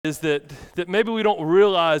is that maybe we don't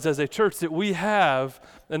realize as a church that we have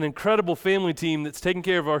an incredible family team that's taking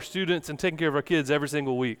care of our students and taking care of our kids every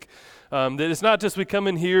single week. That it's not just we come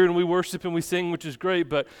in here and we worship and we sing, which is great,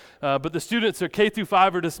 but the students are K through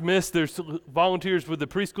 5 are dismissed. There's volunteers with the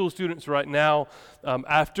preschool students right now.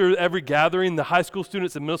 After every gathering, the high school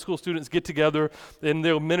students and middle school students get together in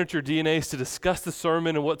their miniature DNAs to discuss the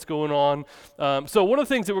sermon and what's going on. So one of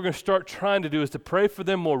the things that we're going to start trying to do is to pray for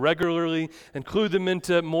them more regularly, include them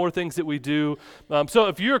into more things that we do. So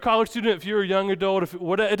if you're a college student, if you're a young adult,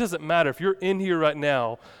 it doesn't matter. If you're in here right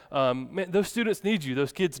now, man, those students need you.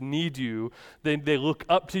 Those kids need you. They look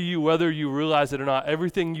up to you whether you realize it or not.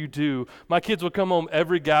 Everything you do. My kids will come home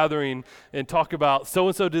every gathering and talk about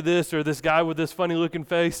so-and-so did this, or this guy with this funny looking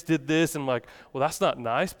face did this. And I'm like, well, that's not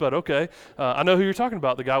nice, but okay. I know who you're talking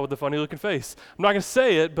about, the guy with the funny looking face. I'm not going to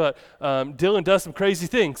say it, but Dylan does some crazy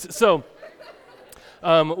things. So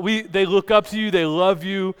they look up to you, they love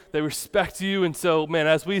you, they respect you, and so, man,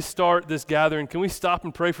 as we start this gathering, can we stop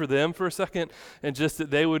and pray for them for a second, and just that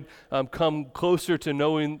they would come closer to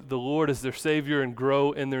knowing the Lord as their Savior and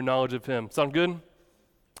grow in their knowledge of Him. Sound good?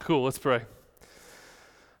 Cool, let's pray.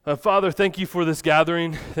 Father, thank you for this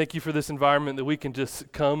gathering. Thank you for this environment that we can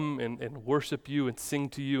just come and worship you and sing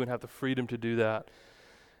to you and have the freedom to do that.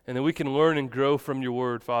 And that we can learn and grow from your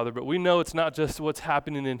word, Father. But we know it's not just what's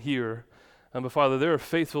happening in here. But Father, there are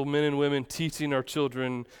faithful men and women teaching our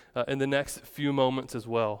children in the next few moments as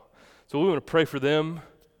well. So we want to pray for them.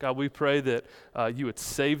 God, we pray that you would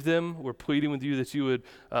save them. We're pleading with you that you would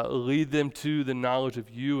lead them to the knowledge of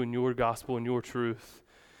you and your gospel and your truth.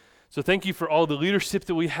 So thank you for all the leadership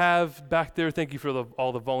that we have back there. Thank you for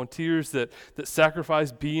all the volunteers that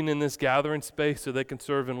sacrifice being in this gathering space so they can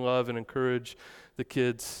serve and love and encourage the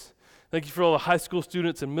kids. Thank you for all the high school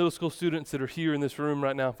students and middle school students that are here in this room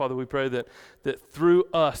right now. Father, we pray that through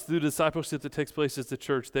us, through the discipleship that takes place as the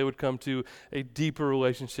church, they would come to a deeper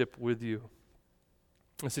relationship with you.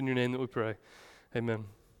 It's in your name that we pray. Amen.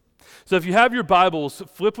 So if you have your Bibles,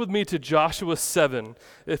 flip with me to Joshua 7.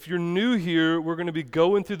 If you're new here, we're going to be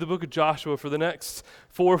going through the book of Joshua for the next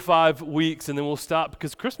 4 or 5 weeks, and then we'll stop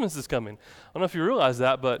because Christmas is coming. I don't know if you realize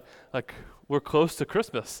that, but we're close to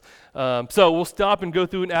Christmas. So we'll stop and go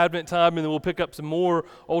through an Advent time, and then we'll pick up some more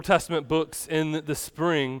Old Testament books in the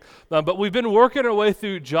spring. But we've been working our way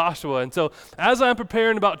through Joshua. And so as I'm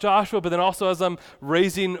preparing about Joshua, but then also as I'm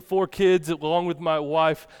raising 4 kids along with my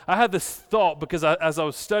wife, I had this thought because as I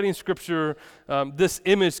was studying Scripture, this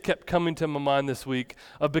image kept coming to my mind this week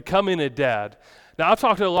of becoming a dad. Now, I've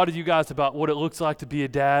talked to a lot of you guys about what it looks like to be a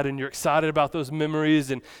dad, and you're excited about those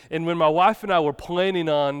memories. And when my wife and I were planning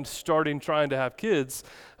on trying to have kids,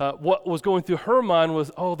 what was going through her mind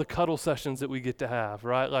was, the cuddle sessions that we get to have,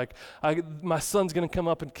 right? Like, my son's going to come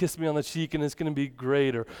up and kiss me on the cheek, and it's going to be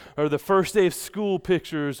great. Or the first day of school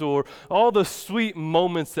pictures, or all the sweet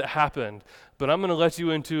moments that happened. But I'm going to let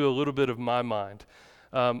you into a little bit of my mind.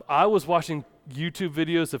 I was watching YouTube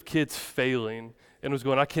videos of kids failing, and was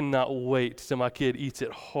going, I cannot wait till my kid eats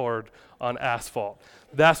it hard on asphalt.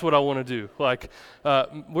 That's what I want to do.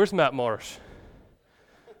 Where's Matt Marsh?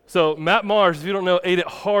 So Matt Marsh, if you don't know, ate it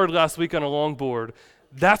hard last week on a longboard.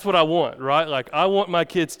 That's what I want, right? I want my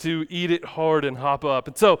kids to eat it hard and hop up.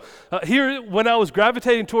 And so here, when I was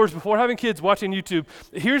gravitating towards, before having kids, watching YouTube,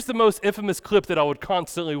 here's the most infamous clip that I would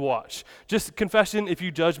constantly watch. Just confession, if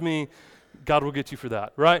you judge me, God will get you for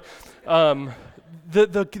that, right?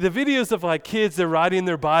 The videos of kids, they're riding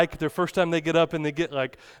their bike their first time they get up, and they get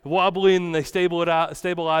wobbly and they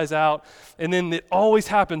stabilize out, and then it always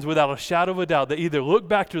happens without a shadow of a doubt. They either look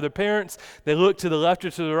back to their parents, they look to the left or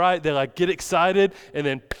to the right, they get excited, and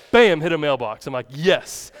then bam, hit a mailbox. I'm like,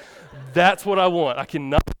 yes, that's what I want. I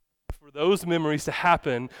cannot wait for those memories to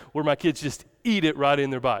happen where my kids just eat it riding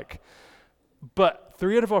their bike. But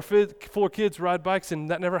 3 out of our 4 kids ride bikes, and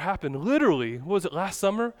that never happened. Literally, what was it, last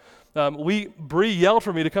summer? Bree yelled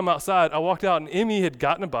for me to come outside. I walked out, and Emmy had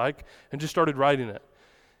gotten a bike and just started riding it.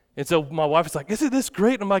 And so my wife was like, isn't this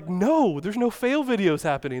great? And I'm like, no, there's no fail videos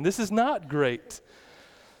happening. This is not great.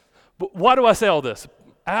 But why do I say all this?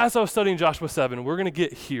 As I was studying Joshua 7, we're going to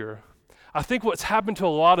get here. I think what's happened to a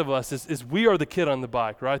lot of us is we are the kid on the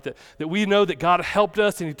bike, right? That we know that God helped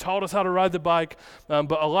us and He taught us how to ride the bike.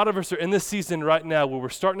 But a lot of us are in this season right now where we're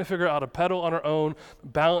starting to figure out how to pedal on our own,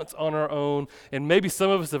 balance on our own. And maybe some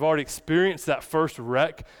of us have already experienced that first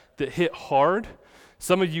wreck that hit hard.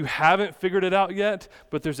 Some of you haven't figured it out yet,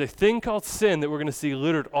 but there's a thing called sin that we're going to see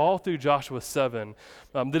littered all through Joshua 7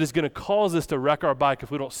 that is going to cause us to wreck our bike if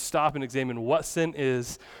we don't stop and examine what sin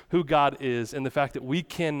is, who God is, and the fact that we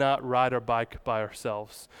cannot ride our bike by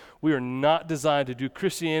ourselves. We are not designed to do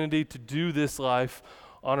Christianity, to do this life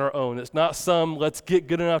on our own. It's not some, let's get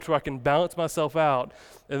good enough to where I can balance myself out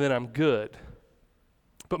and then I'm good.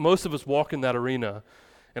 But most of us walk in that arena.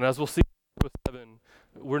 And as we'll see in verse 7,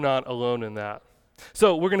 we're not alone in that.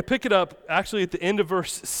 So we're going to pick it up actually at the end of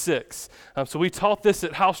verse 6. So we taught this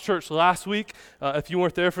at House Church last week. If you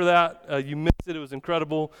weren't there for that, you missed it. It was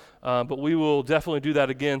incredible. But we will definitely do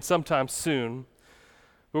that again sometime soon.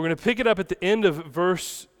 We're going to pick it up at the end of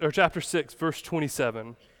chapter 6, verse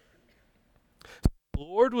 27. The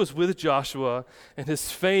Lord was with Joshua, and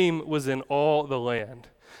his fame was in all the land.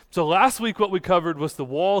 So last week what we covered was the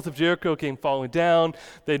walls of Jericho came falling down.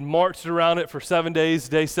 They'd marched around it for 7 days.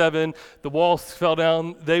 Day 7, the walls fell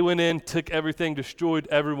down. They went in, took everything, destroyed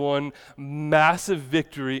everyone. Massive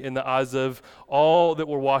victory in the eyes of all that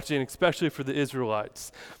were watching, especially for the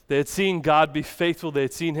Israelites. They had seen God be faithful. They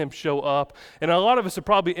had seen him show up. And a lot of us are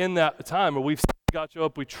probably in that time where we've seen God show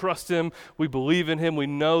up. We trust him. We believe in him. We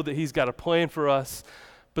know that he's got a plan for us.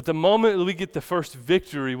 But the moment we get the first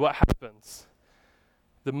victory, what happens?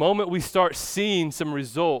 The moment we start seeing some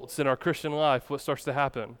results in our Christian life, what starts to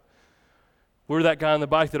happen? We're that guy on the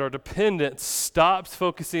bike that our dependence stops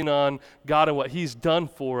focusing on God and what he's done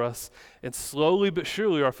for us, and slowly but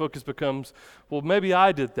surely our focus becomes, well, maybe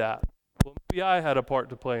I did that. Well, maybe I had a part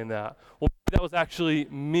to play in that. Well, maybe that was actually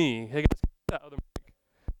me. Hey, guys, get that other mic.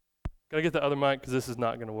 Can I get the other mic? Because this is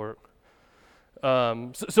not going to work.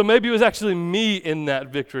 So maybe it was actually me in that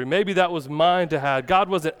victory. Maybe that was mine to have. God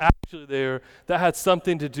wasn't actually there. That had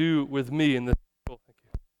something to do with me. And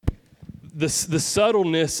the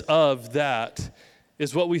subtleness of that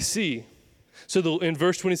is what we see. So in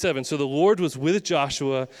verse 27, so the Lord was with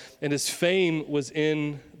Joshua, and his fame was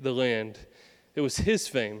in the land. It was his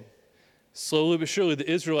fame. Slowly but surely, the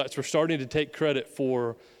Israelites were starting to take credit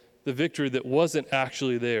for the victory that wasn't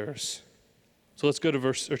actually theirs. So let's go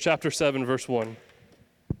to chapter 7, verse 1.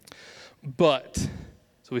 But,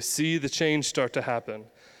 so we see the change start to happen.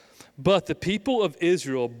 But the people of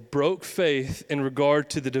Israel broke faith in regard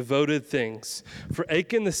to the devoted things. For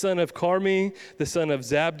Achan, the son of Carmi, the son of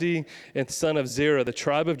Zabdi, and the son of Zerah, the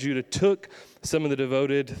tribe of Judah, took some of the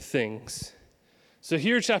devoted things. So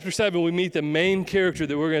here in chapter 7, we meet the main character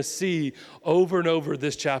that we're going to see over and over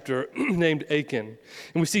this chapter named Achan.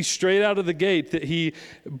 And we see straight out of the gate that he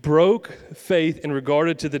broke faith in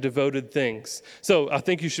regard to the devoted things. So I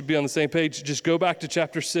think you should be on the same page. Just go back to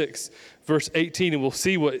chapter 6, verse 18, and we'll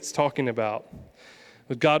see what it's talking about.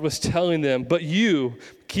 But God was telling them, but you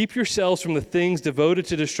keep yourselves from the things devoted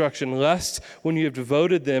to destruction, lest when you have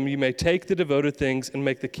devoted them, you may take the devoted things and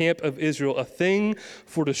make the camp of Israel a thing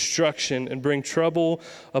for destruction and bring trouble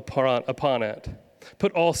upon it.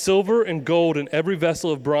 Put all silver and gold in every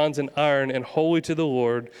vessel of bronze and iron and holy to the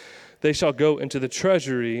Lord. They shall go into the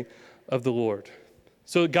treasury of the Lord.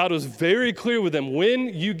 So God was very clear with them, when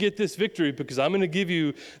you get this victory, because I'm going to give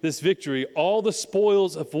you this victory, all the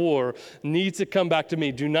spoils of war need to come back to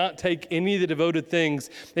me. Do not take any of the devoted things.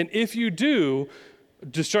 And if you do,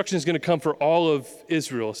 destruction is going to come for all of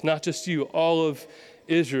Israel. It's not just you, all of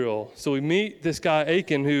Israel. So we meet this guy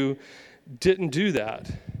Achan who didn't do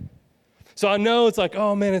that. So I know it's like,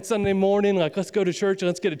 oh man, it's Sunday morning, like let's go to church and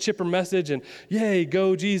let's get a chipper message and yay,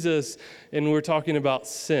 go Jesus. And we're talking about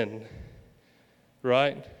sin.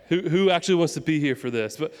 Right? Who actually wants to be here for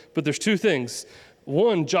this? But there's two things.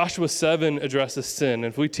 One, Joshua 7 addresses sin.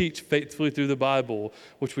 If we teach faithfully through the Bible,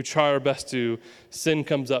 which we try our best to, sin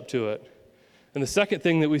comes up to it. And the second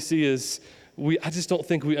thing that we see is I just don't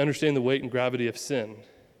think we understand the weight and gravity of sin.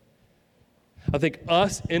 I think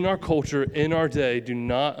us in our culture, in our day, do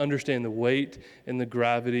not understand the weight and the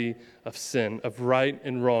gravity of sin, of right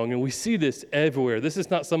and wrong. And we see this everywhere. This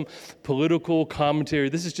is not some political commentary.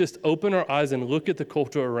 This is just open our eyes and look at the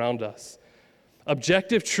culture around us.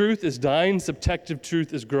 Objective truth is dying. Subjective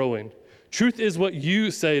truth is growing. Truth is what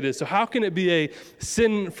you say it is. So how can it be a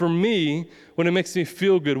sin for me when it makes me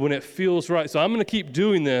feel good, when it feels right? So I'm going to keep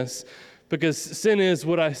doing this because sin is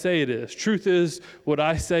what I say it is. Truth is what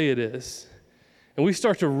I say it is. And we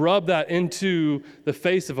start to rub that into the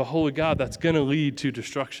face of a holy God, that's going to lead to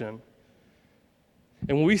destruction.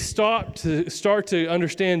 And when we start to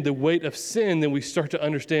understand the weight of sin, then we start to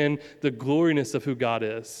understand the gloriness of who God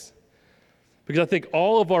is. Because I think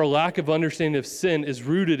all of our lack of understanding of sin is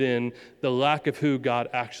rooted in the lack of who God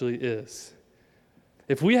actually is.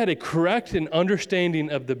 If we had a correct and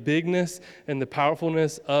understanding of the bigness and the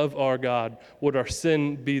powerfulness of our God, would our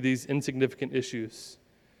sin be these insignificant issues?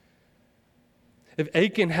 If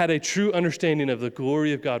Achan had a true understanding of the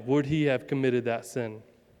glory of God, would he have committed that sin?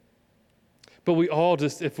 But we all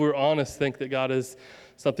just, if we're honest, think that God is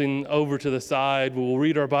something over to the side. We'll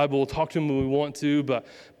read our Bible, we'll talk to him when we want to, but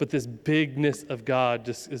this bigness of God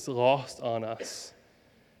just is lost on us.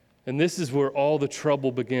 And this is where all the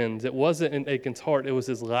trouble begins. It wasn't in Achan's heart, it was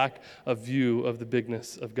his lack of view of the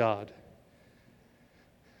bigness of God.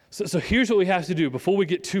 So here's what we have to do before we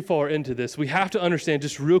get too far into this. We have to understand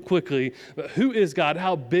just real quickly, who is God,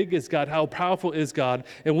 how big is God, how powerful is God,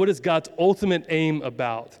 and what is God's ultimate aim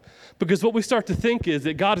about? Because what we start to think is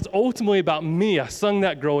that God is ultimately about me. I sung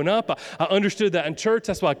that growing up. I understood that in church.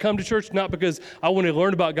 That's why I come to church, not because I want to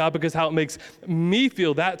learn about God, because how it makes me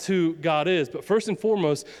feel. That's who God is. But first and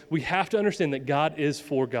foremost, we have to understand that God is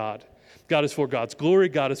for God. God is for God's glory.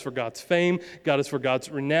 God is for God's fame. God is for God's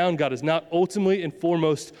renown. God is not ultimately and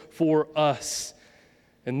foremost for us.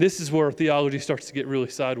 And this is where our theology starts to get really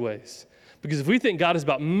sideways. Because if we think God is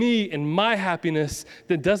about me and my happiness,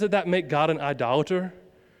 then doesn't that make God an idolater?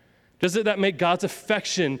 Doesn't that make God's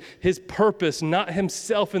affection, his purpose, not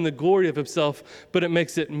himself and the glory of himself, but it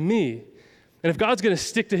makes it me? And if God's going to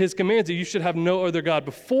stick to his commands that you should have no other God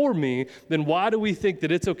before me, then why do we think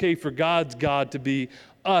that it's okay for God's God to be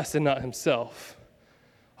us and not himself?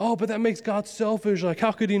 Oh, but that makes God selfish. Like,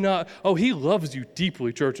 how could he not? Oh, he loves you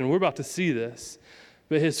deeply, church, and we're about to see this.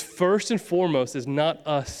 But his first and foremost is not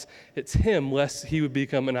us, it's him, lest he would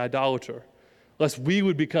become an idolater, lest we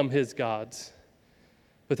would become his gods.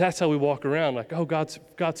 But that's how we walk around, like, oh,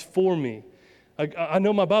 God's for me. I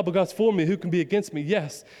know my Bible, God's for me. Who can be against me?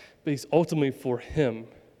 Yes, but he's ultimately for him.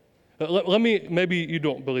 Let me, maybe you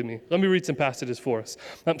don't believe me. Let me read some passages for us.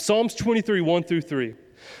 Psalms 23, 1-3.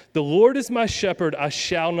 The Lord is my shepherd, I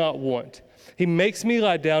shall not want. He makes me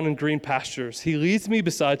lie down in green pastures. He leads me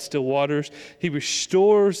beside still waters. He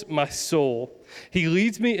restores my soul. He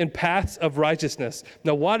leads me in paths of righteousness.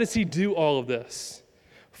 Now, why does he do all of this?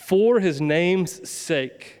 For his name's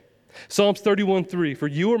sake. Psalms 31:3, for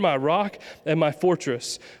you are my rock and my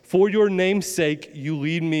fortress. For your name's sake, you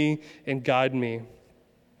lead me and guide me.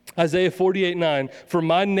 Isaiah 48:9, for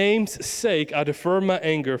my name's sake, I defer my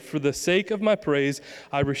anger. For the sake of my praise,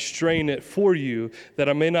 I restrain it for you, that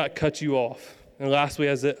I may not cut you off. And lastly,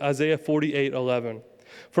 Isaiah 48:11,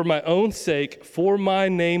 for my own sake, for my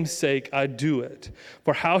name's sake, I do it.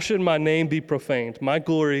 For how should my name be profaned? My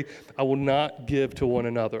glory I will not give to one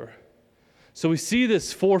another. So we see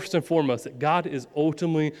this first and foremost, that God is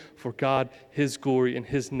ultimately for God, his glory, and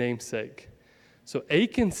his namesake. So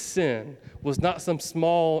Achan's sin was not some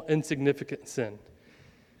small, insignificant sin.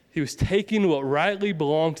 He was taking what rightly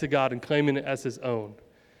belonged to God and claiming it as his own.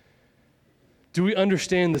 Do we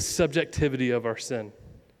understand the subjectivity of our sin?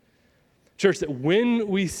 Church, that when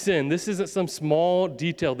we sin, this isn't some small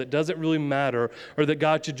detail that doesn't really matter or that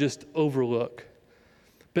God should just overlook.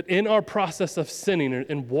 But in our process of sinning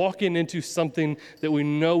and walking into something that we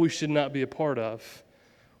know we should not be a part of,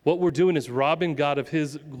 what we're doing is robbing God of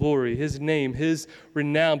his glory, his name, his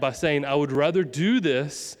renown by saying, I would rather do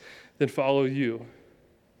this than follow you.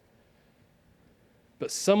 But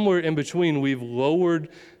somewhere in between, we've lowered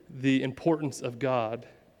the importance of God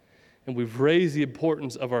and we've raised the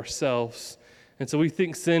importance of ourselves. And so we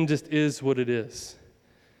think sin just is what it is,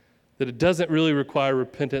 that it doesn't really require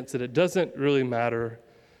repentance, that it doesn't really matter.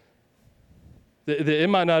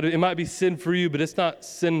 It might be sin for you, but it's not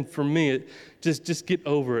sin for me. Just get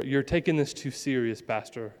over it. You're taking this too serious,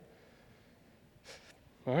 Pastor.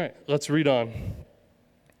 All right, let's read on.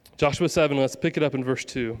 Joshua 7, let's pick it up in verse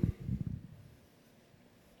 2.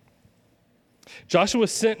 Joshua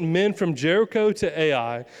sent men from Jericho to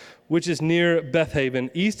Ai, which is near Bethaven,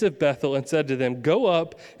 east of Bethel, and said to them, go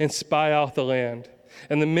up and spy out the land.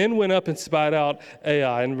 And the men went up and spied out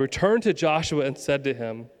Ai, and returned to Joshua and said to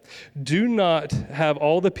him, do not have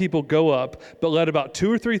all the people go up, but let about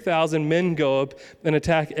 2,000 or 3,000 men go up and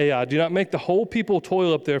attack Ai. Do not make the whole people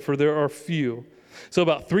toil up there, for there are few. So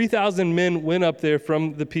about 3,000 men went up there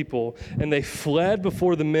from the people, and they fled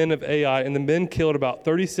before the men of Ai, and the men killed about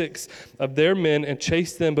 36 of their men and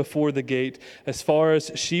chased them before the gate as far as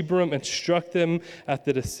Shebarim and struck them at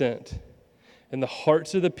the descent. And the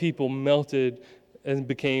hearts of the people melted and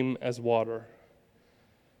became as water.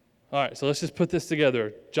 All right, so let's just put this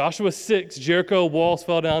together. Joshua 6, Jericho walls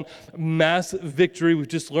fell down, massive victory. We've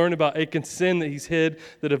just learned about Achan's sin, that he's hid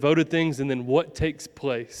the devoted things, and then what takes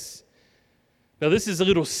place. Now, this is a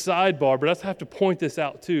little sidebar, but I have to point this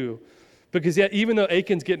out too. Because even though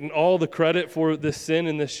Achan's getting all the credit for this sin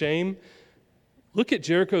and this shame, look at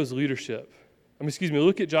Jericho's leadership.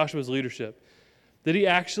 Look at Joshua's leadership. Did he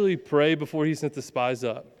actually pray before he sent the spies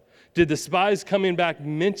up? Did the spies coming back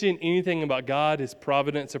mention anything about God, his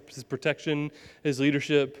providence, his protection, his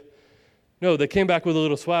leadership? No, they came back with a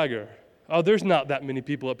little swagger. Oh, there's not that many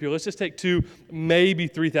people up here. Let's just take 2, maybe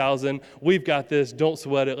 3,000. We've got this. Don't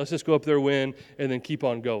sweat it. Let's just go up there, win, and then keep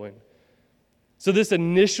on going. So this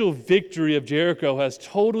initial victory of Jericho has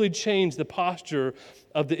totally changed the posture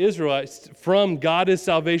of the Israelites from God is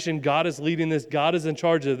salvation, God is leading this, God is in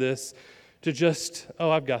charge of this, to just, oh,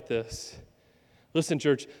 I've got this. Listen,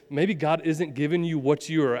 church, maybe God isn't giving you what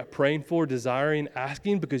you are praying for, desiring,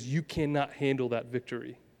 asking, because you cannot handle that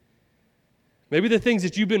victory. Maybe the things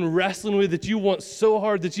that you've been wrestling with, that you want so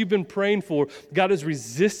hard, that you've been praying for, God is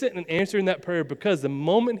resistant in answering that prayer, because the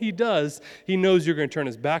moment he does, he knows you're going to turn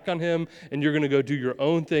his back on him and you're going to go do your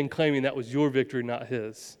own thing, claiming that was your victory, not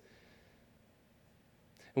his.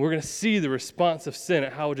 And we're going to see the response of sin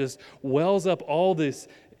and how it just wells up all these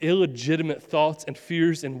illegitimate thoughts and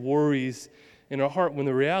fears and worries in our heart, when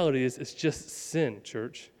the reality is it's just sin,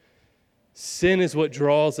 church. Sin is what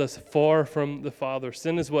draws us far from the Father.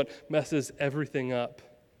 Sin is what messes everything up.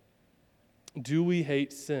 Do we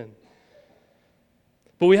hate sin?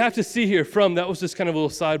 But we have to see here that was just kind of a little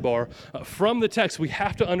sidebar, from the text, we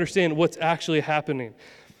have to understand what's actually happening.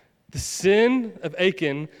 The sin of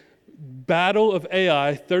Achan, battle of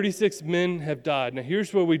Ai, 36 men have died. Now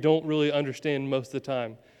here's where we don't really understand most of the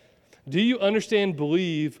time. Do you understand,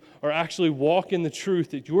 believe, or actually walk in the truth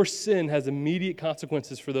that your sin has immediate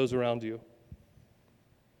consequences for those around you?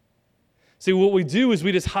 See, what we do is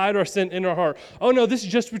we just hide our sin in our heart. Oh no, this is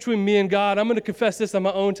just between me and God. I'm going to confess this on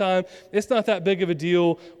my own time. It's not that big of a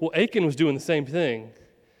deal. Well, Achan was doing the same thing.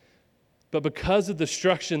 But because of the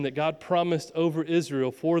destruction that God promised over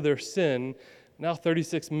Israel for their sin, now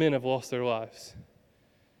 36 men have lost their lives.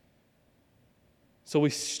 So we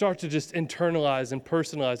start to just internalize and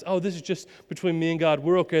personalize, oh, this is just between me and God.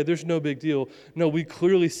 We're okay. There's no big deal. No, we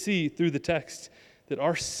clearly see through the text that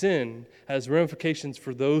our sin has ramifications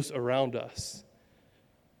for those around us.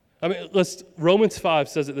 I mean, Romans 5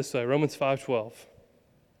 says it this way, Romans 5:12.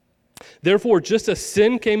 Therefore, just as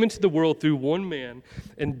sin came into the world through one man,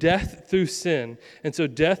 and death through sin, and so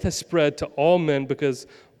death has spread to all men because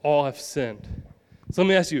all have sinned. So let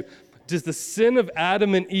me ask you, does the sin of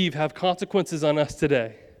Adam and Eve have consequences on us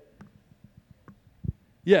today?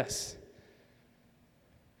 Yes.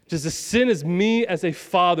 Does the sin as me as a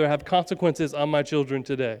father have consequences on my children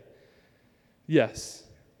today? Yes.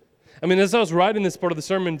 I mean, as I was writing this part of the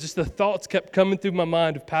sermon, just the thoughts kept coming through my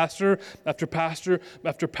mind of pastor after pastor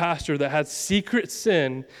after pastor that had secret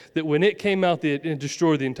sin that when it came out, it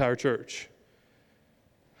destroyed the entire church.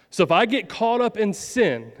 So if I get caught up in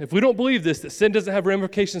sin, if we don't believe this, that sin doesn't have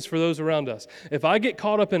ramifications for those around us, if I get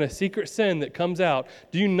caught up in a secret sin that comes out,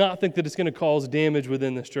 do you not think that it's going to cause damage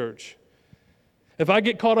within this church? If I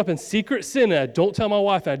get caught up in secret sin and I don't tell my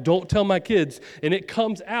wife, and I don't tell my kids, and it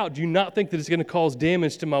comes out, do you not think that it's going to cause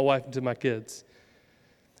damage to my wife and to my kids?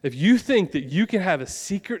 If you think that you can have a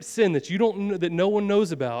secret sin that you don't know, that no one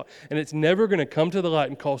knows about, and it's never going to come to the light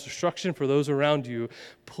and cause destruction for those around you,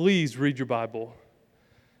 please read your Bible.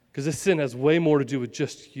 Because this sin has way more to do with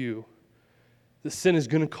just you. This sin is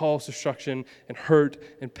going to cause destruction and hurt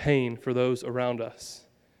and pain for those around us.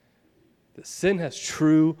 That sin has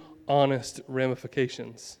true, honest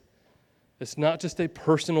ramifications. It's not just a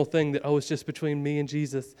personal thing that, it's just between me and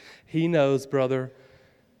Jesus. He knows, brother.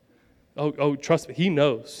 Oh, trust me, he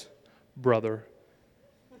knows, brother.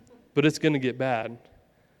 But it's going to get bad.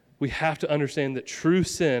 We have to understand that true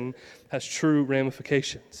sin has true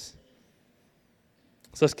ramifications.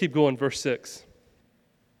 So let's keep going, verse 6.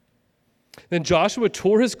 Then Joshua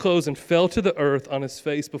tore his clothes and fell to the earth on his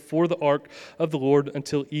face before the ark of the Lord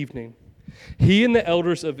until evening. He and the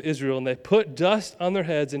elders of Israel, and they put dust on their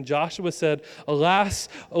heads, and Joshua said, Alas,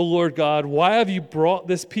 O Lord God, why have you brought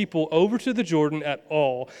this people over to the Jordan at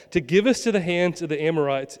all, to give us to the hands of the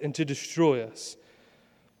Amorites and to destroy us?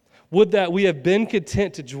 Would that we have been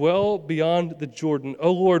content to dwell beyond the Jordan. O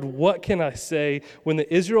Lord, what can I say when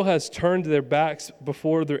the Israel has turned their backs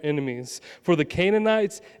before their enemies? For the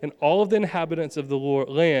Canaanites and all of the inhabitants of the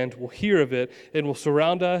land will hear of it and will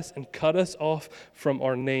surround us and cut us off from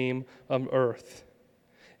our name on earth.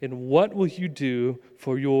 And what will you do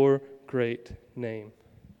for your great name?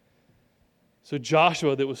 So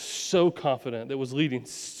Joshua, that was so confident, that was leading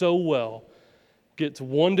so well, gets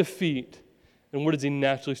one defeat. And what does he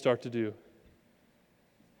naturally start to do?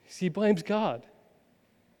 He blames God.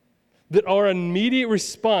 That our immediate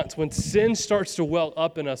response when sin starts to well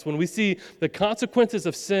up in us, when we see the consequences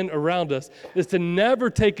of sin around us, is to never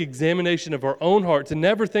take examination of our own heart, to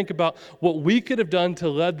never think about what we could have done to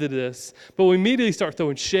lead to this, but we immediately start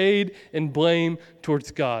throwing shade and blame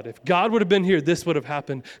towards God. If God would have been here, this would have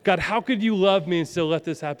happened. God, how could you love me and still let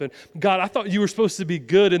this happen? God, I thought you were supposed to be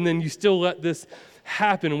good and then you still let this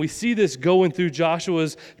happen. And we see this going through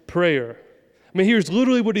Joshua's prayer. I mean, here's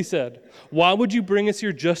literally what he said. Why would you bring us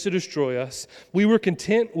here just to destroy us? We were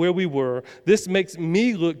content where we were. This makes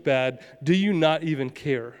me look bad. Do you not even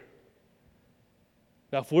care?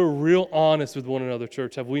 Now, if we're real honest with one another,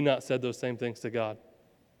 church, have we not said those same things to God?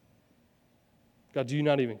 God, do you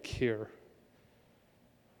not even care?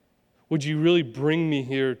 Would you really bring me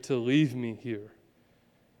here to leave me here?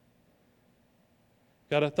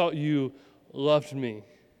 God, I thought you loved me.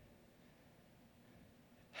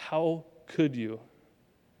 How could you?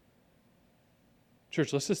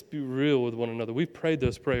 Church, let's just be real with one another. We've prayed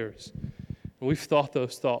those prayers, and we've thought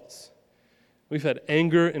those thoughts. We've had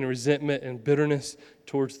anger and resentment and bitterness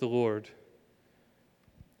towards the Lord.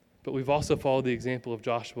 But we've also followed the example of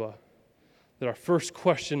Joshua, that our first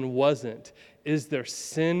question wasn't, is there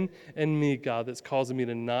sin in me, God, that's causing me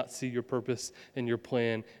to not see your purpose and your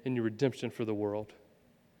plan and your redemption for the world?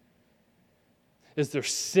 Is there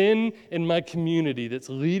sin in my community that's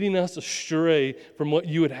leading us astray from what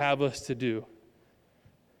you would have us to do?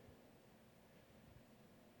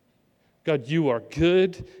 God, you are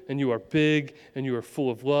good, and you are big, and you are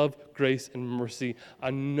full of love, grace, and mercy.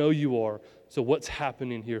 I know you are. So what's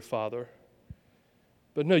happening here, Father?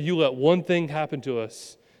 But no, you let one thing happen to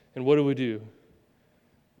us, and what do?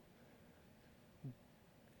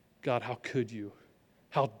 God, how could you?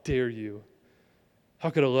 How dare you?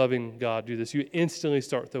 How could a loving God do this? You instantly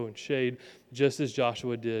start throwing shade, just as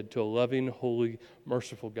Joshua did, to a loving, holy,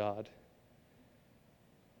 merciful God.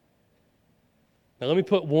 Now, let me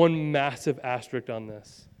put one massive asterisk on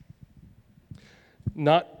this.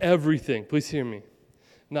 Not everything, please hear me,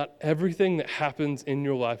 not everything that happens in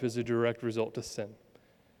your life is a direct result of sin.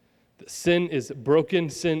 Sin is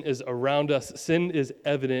broken, sin is around us, sin is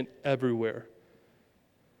evident everywhere.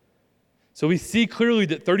 So we see clearly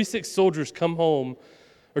that 36 soldiers come home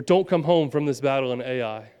or don't come home from this battle in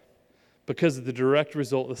Ai because of the direct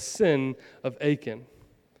result of the sin of Achan.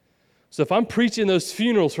 So if I'm preaching those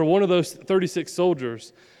funerals for one of those 36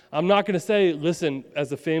 soldiers, I'm not going to say, listen,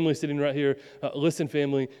 as a family sitting right here, listen,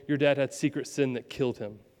 family, your dad had secret sin that killed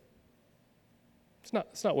him. It's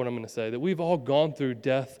not what I'm going to say. That we've all gone through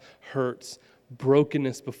death, hurts,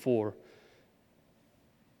 brokenness before.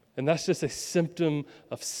 And that's just a symptom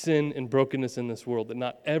of sin and brokenness in this world.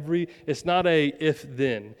 That it's not a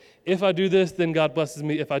if-then. If I do this, then God blesses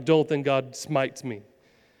me. If I don't, then God smites me.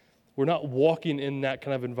 We're not walking in that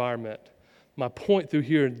kind of environment. My point through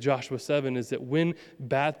here in Joshua 7 is that when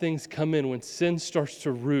bad things come in, when sin starts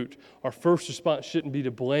to root, our first response shouldn't be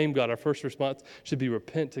to blame God. Our first response should be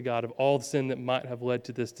repent to God of all the sin that might have led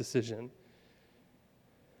to this decision.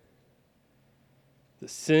 The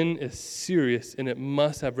sin is serious, and it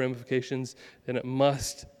must have ramifications, and it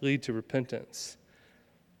must lead to repentance.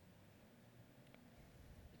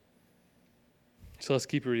 So let's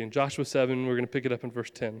keep reading. Joshua 7, we're going to pick it up in verse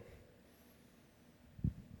 10.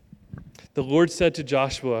 The Lord said to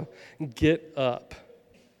Joshua, "Get up.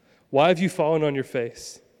 Why have you fallen on your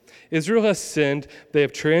face? Israel has sinned. They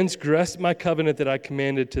have transgressed my covenant that I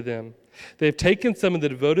commanded to them. They have taken some of the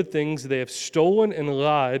devoted things they have stolen and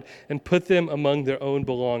lied and put them among their own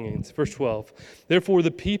belongings." Verse 12. Therefore,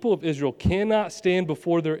 the people of Israel cannot stand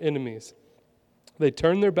before their enemies. They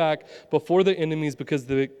turn their back before their enemies because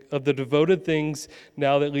of the devoted things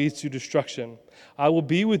now that leads to destruction. I will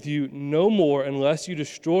be with you no more unless you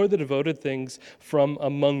destroy the devoted things from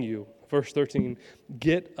among you. Verse 13,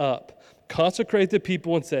 get up, consecrate the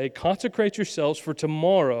people and say, consecrate yourselves for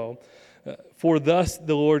tomorrow, for thus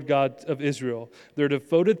the Lord God of Israel. There are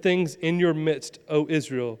devoted things in your midst, O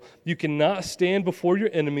Israel. You cannot stand before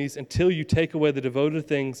your enemies until you take away the devoted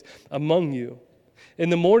things among you. In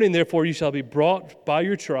the morning, therefore, you shall be brought by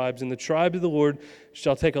your tribes, and the tribe of the Lord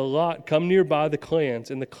shall take a lot, come near by the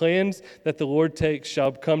clans. And the clans that the Lord takes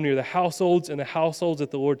shall come near the households, and the households that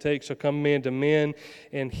the Lord takes shall come man to man.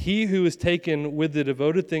 And he who is taken with the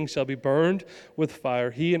devoted things shall be burned with fire,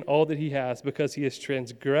 he and all that he has, because he has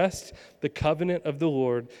transgressed the covenant of the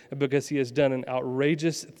Lord, and because he has done an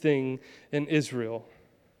outrageous thing in Israel.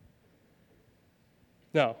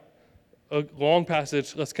 Now, a long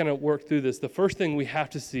passage, let's kind of work through this. The first thing we have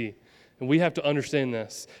to see, and we have to understand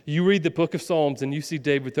this, you read the book of Psalms and you see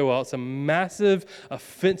David throw out some massive,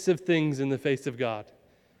 offensive things in the face of God.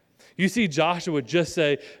 You see Joshua just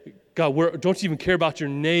say, God, don't you even care about your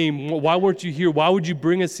name? Why weren't you here? Why would you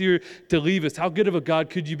bring us here to leave us? How good of a God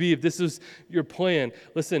could you be if this is your plan?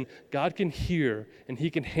 Listen, God can hear and he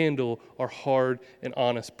can handle our hard and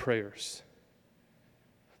honest prayers.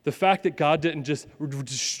 The fact that God didn't just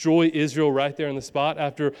destroy Israel right there on the spot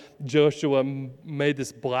after Joshua made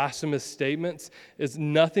this blasphemous statements is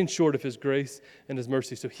nothing short of his grace and his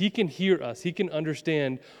mercy. So he can hear us. He can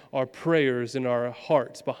understand our prayers and our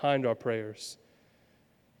hearts behind our prayers.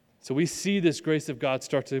 So we see this grace of God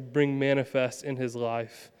start to bring manifest in his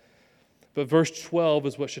life. But verse 12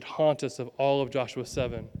 is what should haunt us of all of Joshua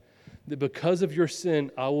 7. that because of your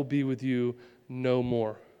sin, I will be with you no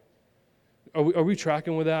more. Are we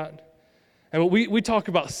tracking with that? And we talk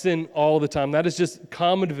about sin all the time. That is just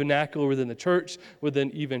common vernacular within the church,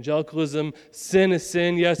 within evangelicalism. Sin is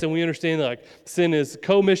sin, yes, and we understand that like sin is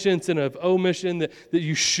commission, sin of omission, that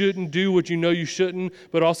you shouldn't do what you know you shouldn't,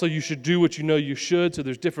 but also you should do what you know you should. So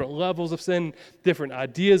there's different levels of sin, different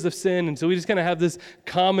ideas of sin, and so we just kind of have this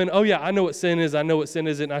common, oh yeah, I know what sin is, I know what sin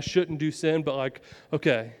isn't, and I shouldn't do sin, but like,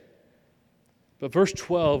 okay. But verse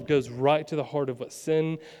 12 goes right to the heart of what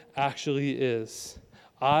sin actually is.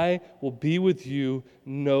 I will be with you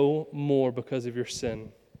no more because of your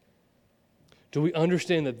sin. Do we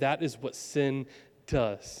understand that that is what sin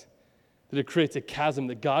does? That it creates a chasm,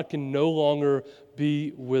 that God can no longer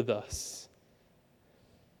be with us.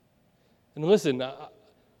 And listen,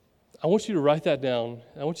 I want you to write that down.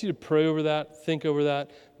 I want you to pray over that, think over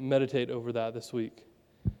that, meditate over that this week.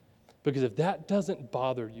 Because if that doesn't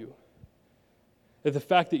bother you, if the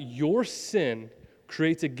fact that your sin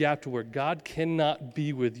creates a gap to where God cannot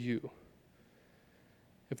be with you,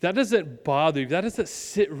 if that doesn't bother you, if that doesn't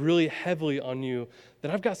sit really heavily on you, then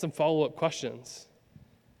I've got some follow-up questions.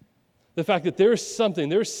 The fact that there's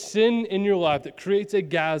sin in your life that creates a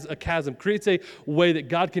chasm, creates a way that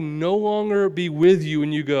God can no longer be with you,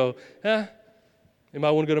 and you go, you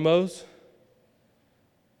might want to go to Moe's?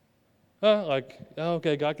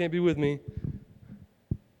 Okay, God can't be with me.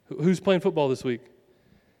 Who's playing football this week?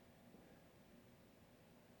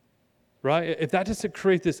 Right? If that doesn't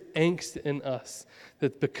create this angst in us,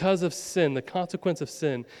 that because of sin, the consequence of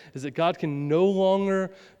sin is that God can no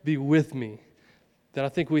longer be with me, then I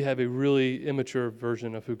think we have a really immature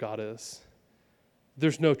version of who God is.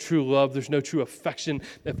 There's no true love. There's no true affection.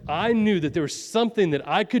 If I knew that there was something that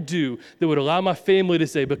I could do that would allow my family to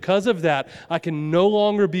say, because of that, I can no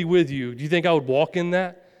longer be with you, do you think I would walk in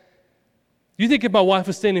that? You think if my wife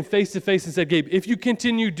was standing face to face and said, Gabe, if you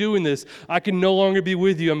continue doing this, I can no longer be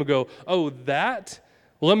with you, I'm going to go, oh, that?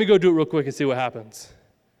 Well, let me go do it real quick and see what happens.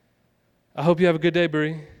 I hope you have a good day,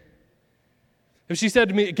 Bree. If she said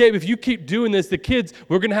to me, Gabe, if you keep doing this, the kids,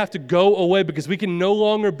 we're going to have to go away because we can no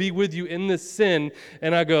longer be with you in this sin.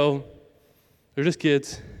 And I go, they're just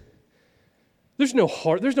kids. There's no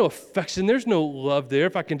heart, there's no affection, there's no love there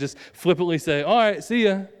if I can just flippantly say, all right, see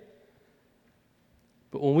ya.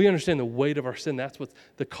 But when we understand the weight of our sin, that's what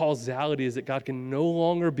the causality is, that God can no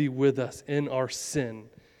longer be with us in our sin.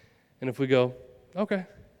 And if we go, okay,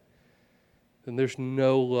 then there's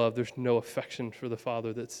no love, there's no affection for the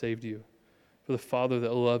Father that saved you, for the Father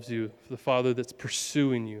that loves you, for the Father that's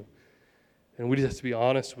pursuing you. And we just have to be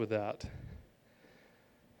honest with that.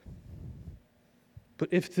 But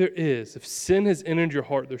if sin has entered your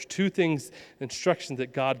heart, there's two things, instructions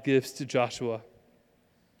that God gives to Joshua.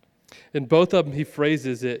 In both of them, he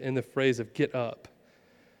phrases it in the phrase of get up.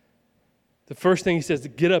 The first thing he says,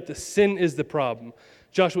 get up, the sin is the problem.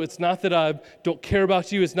 Joshua, it's not that I don't care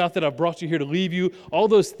about you. It's not that I've brought you here to leave you. All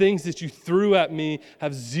those things that you threw at me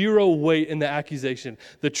have zero weight in the accusation.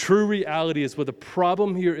 The true reality is what the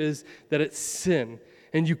problem here is that it's sin.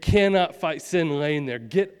 And you cannot fight sin laying there.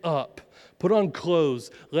 Get up. Put on clothes.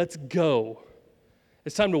 Let's go.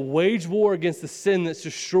 It's time to wage war against the sin that's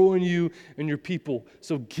destroying you and your people.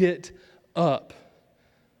 So get up.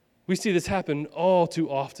 We see this happen all too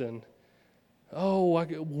often. Oh,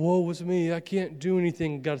 woe is me. I can't do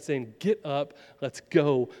anything. God's saying, get up. Let's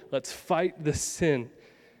go. Let's fight the sin.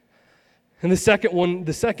 And the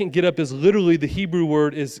second get up is literally, the Hebrew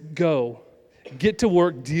word is go. Get to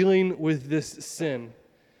work dealing with this sin.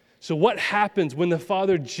 So what happens when the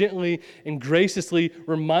Father gently and graciously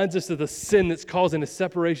reminds us of the sin that's causing a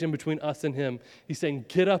separation between us and Him? He's saying,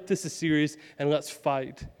 get up, this is serious, and let's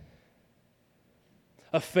fight.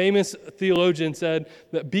 A famous theologian said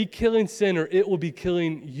that be killing sin or it will be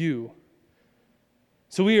killing you.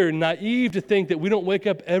 So we are naive to think that we don't wake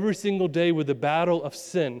up every single day with the battle of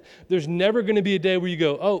sin. There's never going to be a day where you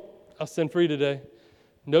go, oh, I'll sin free today.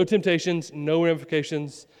 No temptations, no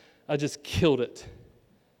ramifications. I just killed it.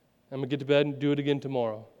 I'm going to get to bed and do it again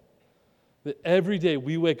tomorrow. That every day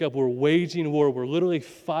we wake up, we're waging war. We're literally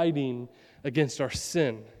fighting against our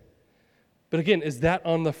sin. But again, is that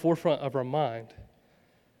on the forefront of our mind?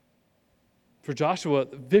 For Joshua,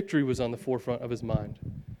 victory was on the forefront of his mind.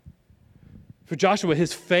 For Joshua,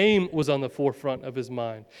 his fame was on the forefront of his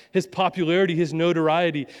mind. His popularity, his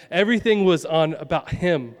notoriety, everything was about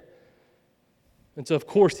him. And so, of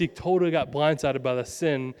course, he totally got blindsided by the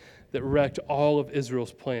sin that wrecked all of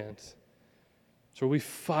Israel's plans. So are we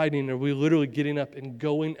fighting? Are we literally getting up and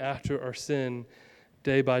going after our sin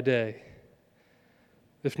day by day?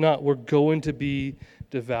 If not, we're going to be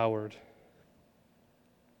devoured.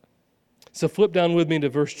 So flip down with me to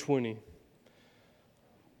verse 20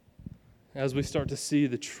 as we start to see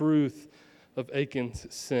the truth of Achan's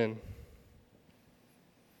sin.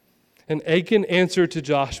 And Achan answered to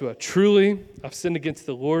Joshua, "Truly, I've sinned against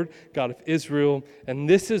the Lord, God of Israel, and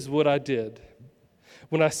this is what I did.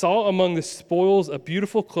 When I saw among the spoils a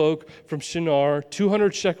beautiful cloak from Shinar,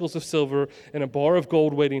 200 shekels of silver, and a bar of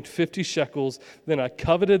gold weighing 50 shekels, then I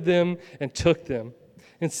coveted them and took them.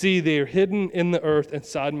 And see, they are hidden in the earth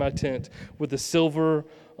inside my tent with the silver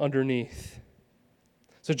underneath."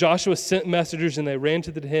 So Joshua sent messengers, and they ran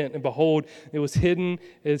to the tent, and behold, it was hidden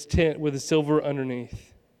in his tent with the silver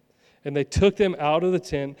underneath. And they took them out of the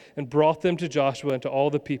tent and brought them to Joshua and to all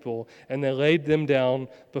the people, and they laid them down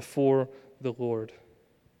before the Lord.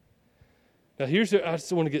 Now I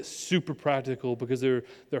just want to get super practical because there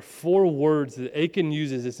are 4 words that Achan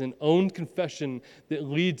uses as an own confession that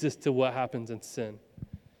leads us to what happens in sin.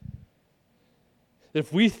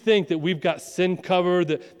 If we think that we've got sin covered,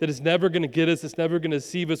 that it's never going to get us, it's never going to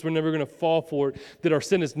deceive us, we're never going to fall for it, that our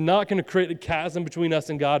sin is not going to create a chasm between us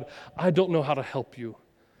and God, I don't know how to help you.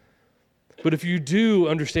 But if you do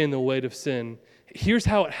understand the weight of sin, here's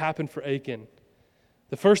how it happened for Achan.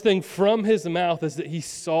 The first thing from his mouth is that he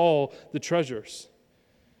saw the treasures.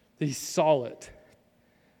 That he saw it.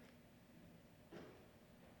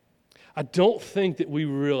 I don't think that we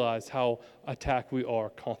realize how attacked we are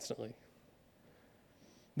constantly.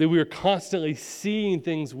 That we are constantly seeing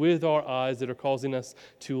things with our eyes that are causing us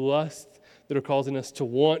to lust, that are causing us to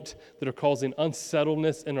want, that are causing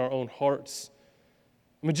unsettledness in our own hearts.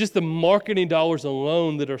 I mean, just the marketing dollars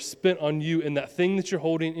alone that are spent on you and that thing that you're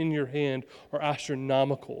holding in your hand are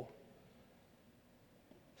astronomical.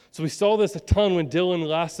 So we saw this a ton when Dylan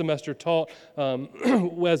last semester taught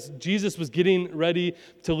as Jesus was getting ready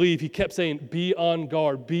to leave. He kept saying, be on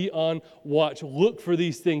guard, be on watch, look for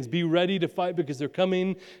these things, be ready to fight because they're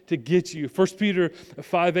coming to get you. 1 Peter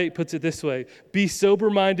 5:8 puts it this way, be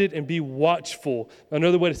sober-minded and be watchful.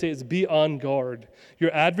 Another way to say it is be on guard.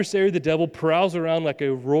 Your adversary, the devil, prowls around like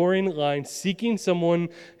a roaring lion seeking someone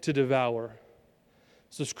to devour.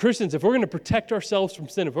 So as Christians, if we're going to protect ourselves from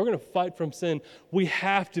sin, if we're going to fight from sin, we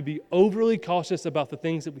have to be overly cautious about the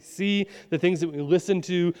things that we see, the things that we listen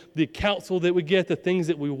to, the counsel that we get, the things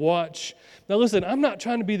that we watch. Now listen, I'm not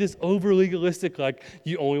trying to be this over legalistic, like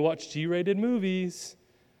you only watch G-rated movies.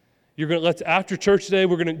 You're going to, let's after church today,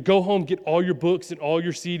 we're going to go home, get all your books and all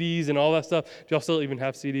your CDs and all that stuff. Do y'all still even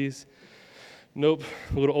have CDs? Nope,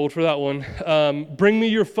 a little old for that one. Bring me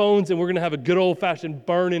your phones and we're going to have a good old-fashioned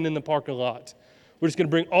burning in the parking lot. We're just going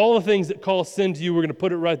to bring all the things that cause sin to you. We're going to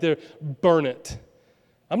put it right there. Burn it.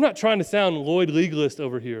 I'm not trying to sound Lloyd legalist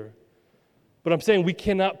over here. But I'm saying we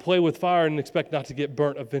cannot play with fire and expect not to get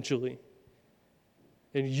burnt eventually.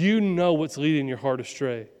 And you know what's leading your heart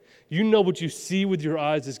astray. You know what you see with your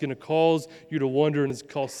eyes is going to cause you to wonder and is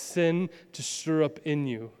cause sin to stir up in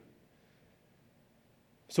you.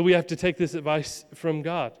 So we have to take this advice from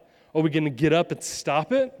God. Are we going to get up and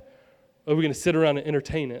stop it? Or are we going to sit around and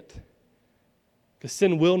entertain it? Because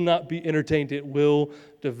sin will not be entertained. It will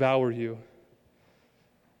devour you.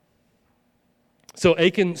 So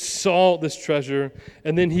Achan saw this treasure,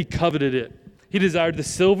 and then he coveted it. He desired the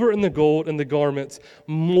silver and the gold and the garments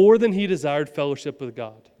more than he desired fellowship with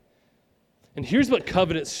God. And here's what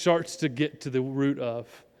covenant starts to get to the root of.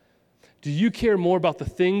 Do you care more about the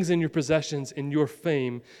things in your possessions and your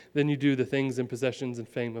fame than you do the things and possessions and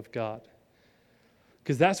fame of God?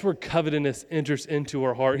 Because that's where covetousness enters into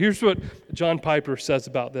our heart. Here's what John Piper says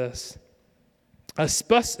about this. I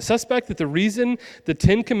suspect that the reason the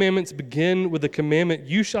 10 Commandments begin with the commandment,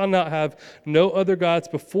 you shall not have no other gods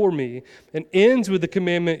before me, and ends with the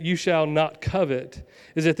commandment, you shall not covet,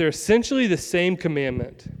 is that they're essentially the same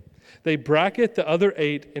commandment. They bracket the other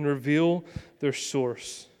 8 and reveal their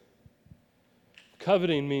source.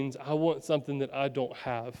 Coveting means I want something that I don't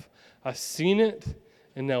have. I've seen it,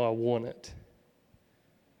 and now I want it.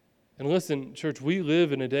 And listen, church, we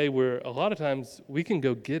live in a day where a lot of times we can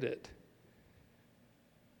go get it.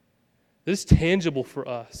 It's tangible for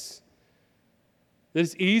us.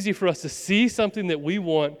 It's easy for us to see something that we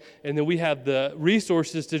want, and then we have the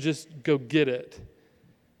resources to just go get it.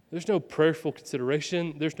 There's no prayerful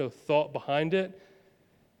consideration. There's no thought behind it.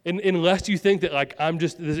 And unless you think that like I'm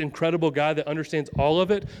just this incredible guy that understands all of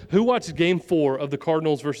it, who watched Game 4 of the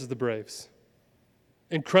Cardinals versus the Braves?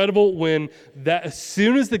 Incredible when that as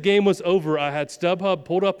soon as the game was over, I had StubHub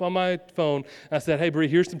pulled up on my phone. I said, hey, Bree,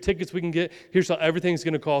 here's some tickets we can get. Here's how everything's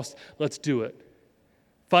going to cost. Let's do it.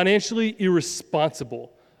 Financially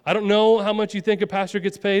irresponsible. I don't know how much you think a pastor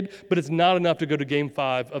gets paid, but it's not enough to go to Game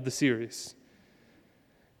 5 of the series.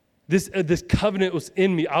 This covenant was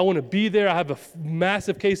in me. I want to be there. I have a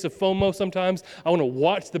massive case of FOMO sometimes. I want to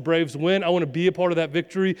watch the Braves win. I want to be a part of that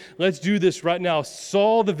victory. Let's do this right now. I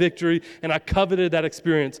saw the victory, and I coveted that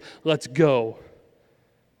experience. Let's go.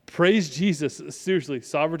 Praise Jesus. Seriously,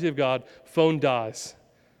 sovereignty of God. Phone dies.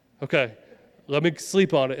 Okay, let me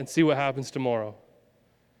sleep on it and see what happens tomorrow.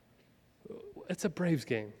 It's a Braves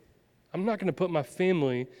game. I'm not going to put my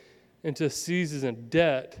family into seasons in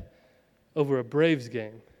debt over a Braves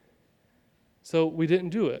game. So we didn't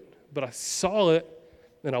do it, but I saw it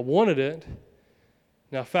and I wanted it.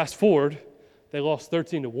 Now fast forward, they lost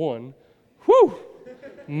 13-1. Whew!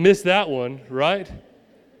 Missed that one, right?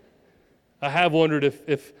 I have wondered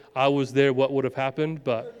if I was there, what would have happened,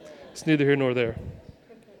 but it's neither here nor there.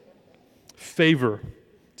 Favor.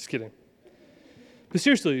 Just kidding. But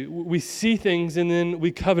seriously, we see things and then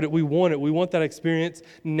we covet it. We want it. We want that experience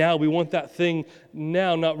now. We want that thing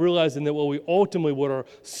now, not realizing that what our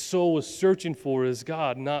soul is searching for is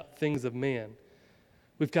God, not things of man.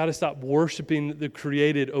 We've got to stop worshiping the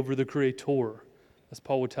created over the creator, as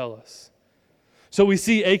Paul would tell us. So we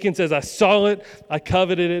see Achan says, I saw it, I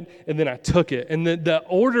coveted it, and then I took it. And the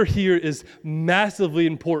order here is massively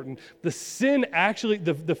important. The sin actually,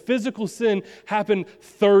 the physical sin happened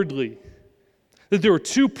thirdly. That there were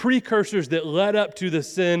two precursors that led up to the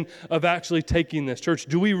sin of actually taking this. Church,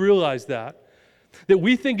 do we realize that? That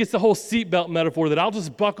we think it's the whole seatbelt metaphor, that I'll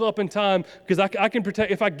just buckle up in time because I can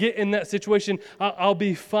protect. If I get in that situation, I'll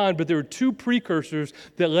be fine. But there were two precursors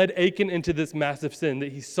that led Achan into this massive sin,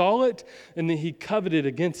 that he saw it and that he coveted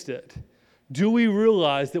against it. Do we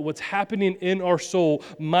realize that what's happening in our soul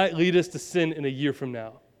might lead us to sin in a year from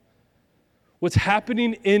now? What's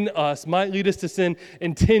happening in us might lead us to sin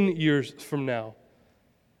in 10 years from now.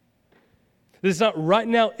 It's not right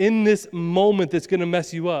now in this moment that's going to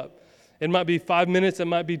mess you up. It might be 5 minutes, it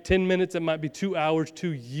might be 10 minutes, it might be 2 hours,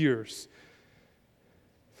 2 years.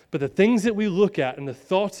 But the things that we look at and the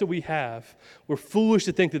thoughts that we have, we're foolish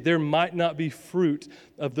to think that there might not be fruit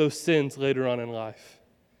of those sins later on in life.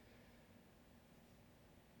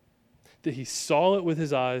 That he saw it with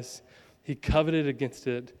his eyes, he coveted against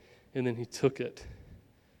it, and then he took it.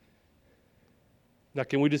 Now,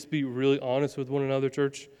 can we just be really honest with one another,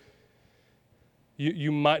 church?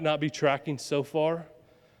 You might not be tracking so far.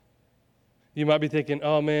 You might be thinking,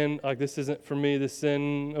 oh man, like this isn't for me, this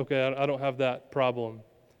sin, okay, I don't have that problem.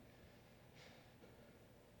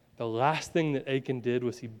 The last thing that Achan did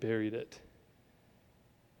was he buried it.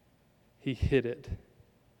 He hid it.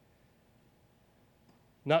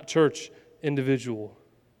 Not church, individual.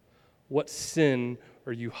 What sin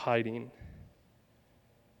are you hiding?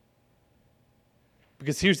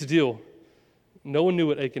 Because here's the deal. No one knew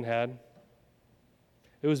what Achan had.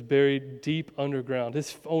 It was buried deep underground.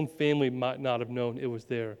 His own family might not have known it was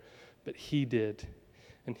there, but he did.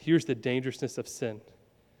 And here's the dangerousness of sin.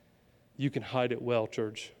 You can hide it well,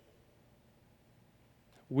 church.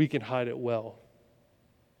 We can hide it well.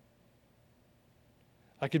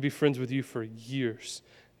 I could be friends with you for years,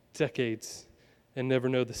 decades, and never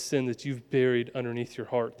know the sin that you've buried underneath your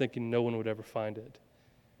heart, thinking no one would ever find it.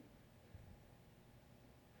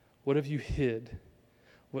 What have you hid?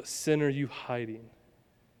 What sin are you hiding?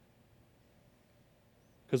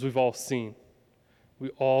 Because we've all seen. We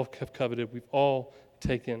all have coveted. We've all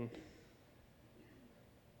taken.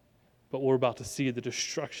 But we're about to see the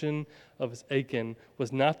destruction of his Achan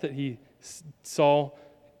was not that he saw,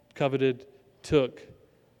 coveted, took,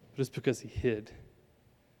 but it's because he hid.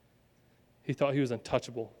 He thought he was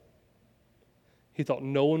untouchable. He thought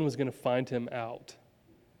no one was going to find him out.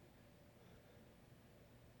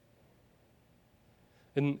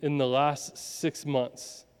 In the last 6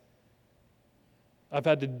 months, I've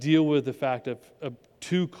had to deal with the fact of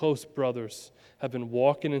two close brothers have been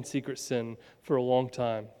walking in secret sin for a long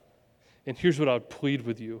time. And here's what I would plead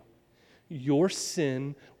with you. Your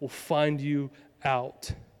sin will find you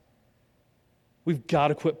out. We've got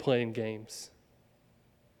to quit playing games.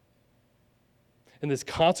 And the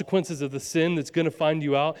consequences of the sin that's going to find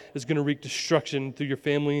you out is going to wreak destruction through your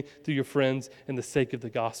family, through your friends, and the sake of the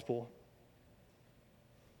gospel.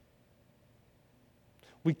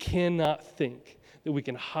 We cannot think that we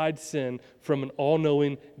can hide sin from an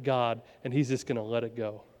all-knowing God and he's just going to let it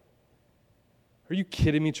go. Are you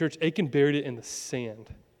kidding me, church? Achan buried it in the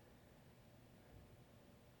sand.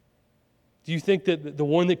 Do you think that the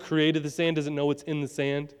one that created the sand doesn't know what's in the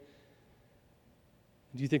sand?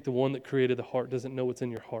 Do you think the one that created the heart doesn't know what's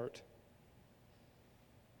in your heart?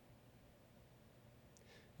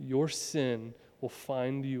 Your sin will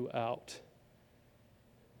find you out.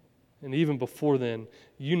 And even before then,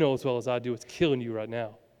 you know as well as I do, it's killing you right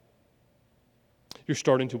now. You're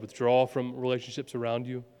starting to withdraw from relationships around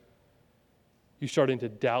you. You're starting to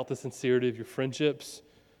doubt the sincerity of your friendships.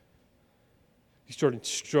 You're starting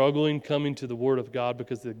struggling coming to the Word of God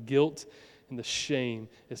because the guilt and the shame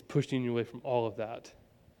is pushing you away from all of that.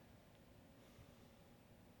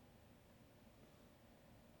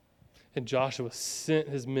 And Joshua sent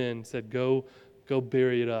his men, said, go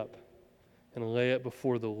bury it up and lay it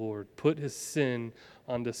before the Lord. Put his sin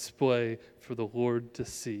on display for the Lord to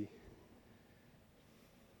see.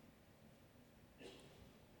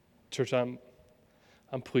 Church, I'm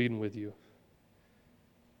pleading with you.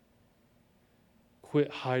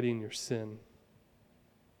 Quit hiding your sin,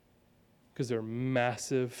 because there are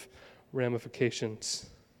massive ramifications.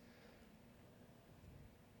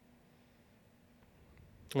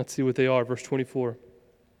 Let's see what they are. Verse 24.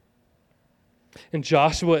 And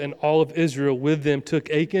Joshua and all of Israel with them took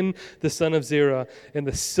Achan the son of Zerah, and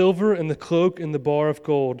the silver and the cloak and the bar of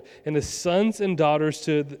gold, and his sons and daughters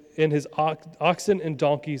and his oxen and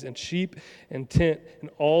donkeys and sheep and tent and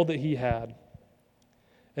all that he had.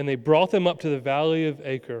 And they brought them up to the valley of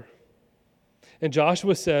Achor. And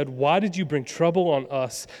Joshua said, why did you bring trouble on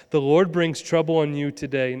us? The Lord brings trouble on you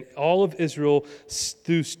today. And all of Israel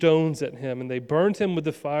threw stones at him, and they burned him with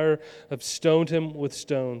the fire, stoned him with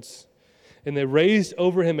stones. And they raised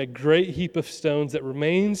over him a great heap of stones that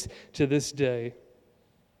remains to this day.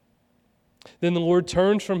 Then the Lord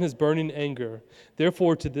turned from his burning anger.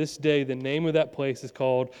 Therefore, to this day, the name of that place is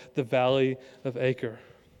called the Valley of Achor.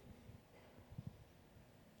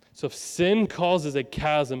 So if sin causes a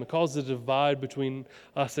chasm, it causes a divide between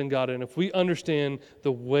us and God. And if we understand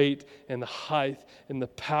the weight and the height and the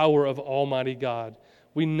power of Almighty God,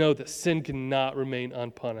 we know that sin cannot remain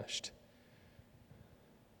unpunished.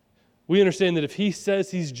 We understand that if he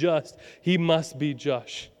says he's just, he must be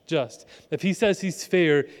just. If he says he's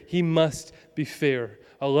fair, he must be fair.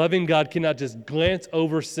 A loving God cannot just glance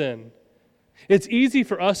over sin. It's easy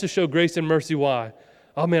for us to show grace and mercy. Why?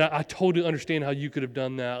 Oh man, I totally understand how you could have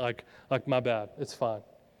done that. Like my bad. It's fine.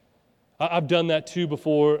 I've done that too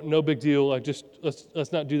before. No big deal. Like just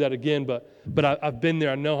let's not do that again. But I've been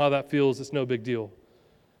there. I know how that feels. It's no big deal.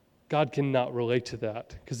 God cannot relate to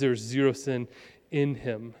that because there's zero sin in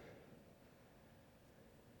him.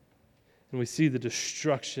 And we see the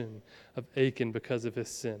destruction of Achan because of his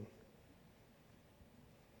sin.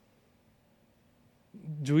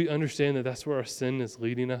 Do we understand that that's where our sin is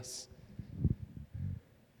leading us?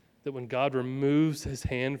 That when God removes his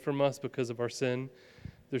hand from us because of our sin,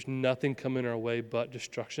 there's nothing coming our way but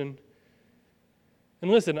destruction.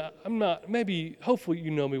 And listen, I'm not, hopefully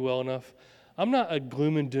you know me well enough. I'm not a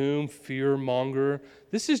gloom and doom, fear monger.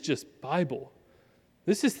 This is just Bible.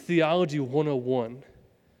 This is Theology 101.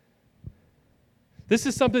 This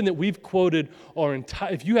is something that we've quoted our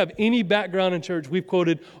entire, if you have any background in church, we've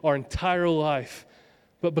quoted our entire life.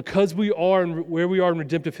 But because we are where we are in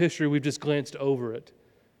redemptive history, we've just glanced over it.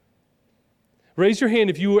 Raise your hand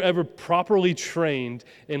if you were ever properly trained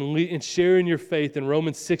in sharing your faith and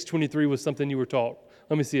Romans 6:23 was something you were taught.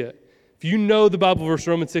 Let me see it. If you know the Bible verse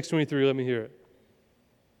Romans 6:23, let me hear it.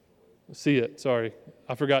 See it. Sorry.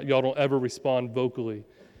 I forgot y'all don't ever respond vocally.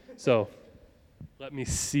 So let me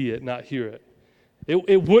see it, not hear it.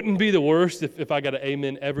 It wouldn't be the worst if I got an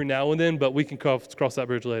amen every now and then, but we can cross that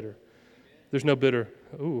bridge later. There's no bitter.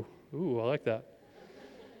 Ooh, I like that.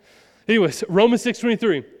 Anyways, Romans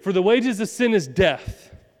 6:23. For the wages of sin is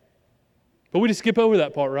death. But we just skip over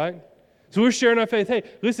that part, right? So we're sharing our faith. Hey,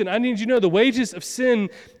 listen, I need you to know the wages of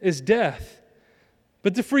sin is death.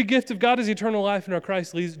 But the free gift of God is eternal life in our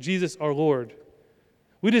Christ Jesus our Lord.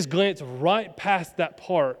 We just glance right past that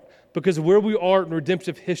part because of where we are in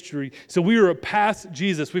redemptive history. So we are past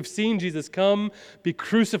Jesus. We've seen Jesus come, be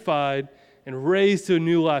crucified, and raised to a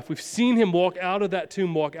new life. We've seen him walk out of that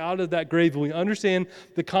tomb, walk out of that grave, and we understand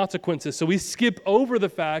the consequences. So we skip over the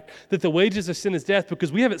fact that the wages of sin is death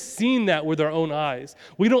because we haven't seen that with our own eyes.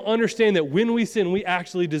 We don't understand that when we sin, we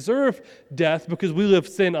actually deserve death because we live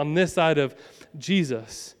sin on this side of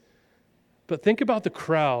Jesus. But think about the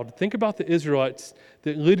crowd. Think about the Israelites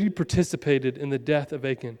that literally participated in the death of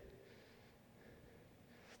Achan.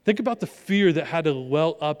 Think about the fear that had to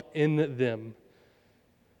well up in them.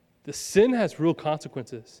 The sin has real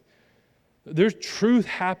consequences. There's truth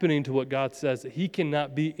happening to what God says, that he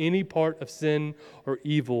cannot be any part of sin or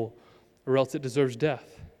evil, or else it deserves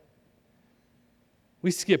death. We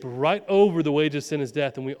skip right over the wages of sin is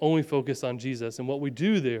death, and we only focus on Jesus. And what we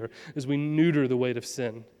do there is we neuter the weight of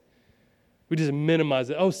sin. We just minimize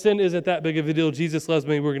it. Oh, sin isn't that big of a deal. Jesus loves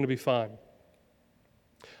me. We're going to be fine.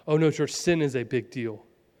 Oh, no, church, sin is a big deal.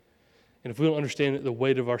 And if we don't understand the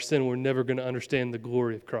weight of our sin, we're never going to understand the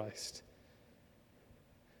glory of Christ.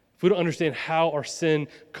 if we don't understand how our sin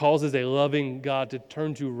causes a loving God to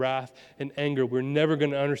turn to wrath and anger, we're never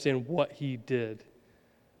going to understand what he did.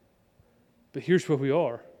 But here's where we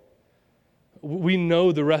are. We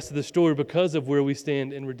know the rest of the story because of where we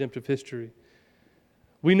stand in redemptive history.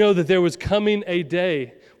 We know that there was coming a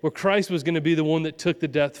day where Christ was going to be the one that took the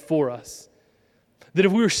death for us. That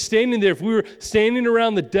if we were standing there, if we were standing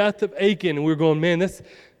around the death of Achan and we were going, man, this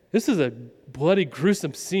is a bloody,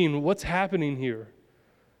 gruesome scene. What's happening here?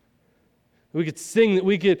 We could sing that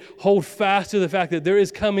we could hold fast to the fact that there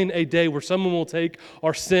is coming a day where someone will take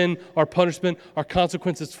our sin, our punishment, our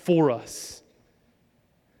consequences for us.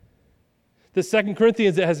 The 2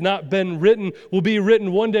 Corinthians that has not been written will be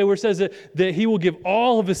written one day where it says that he will give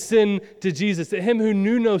all of his sin to Jesus, that him who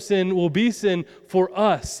knew no sin will be sin for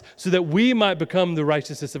us, so that we might become the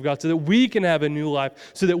righteousness of God, so that we can have a new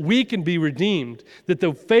life, so that we can be redeemed. That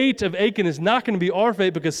the fate of Achan is not going to be our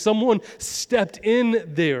fate because someone stepped in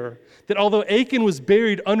there. That although Achan was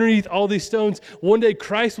buried underneath all these stones, one day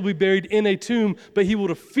Christ will be buried in a tomb, but he will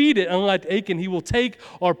defeat it. Unlike Achan, he will take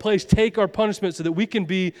our place, take our punishment so that we can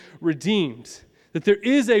be redeemed. That there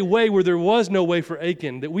is a way where there was no way for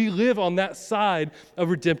Achan, that we live on that side of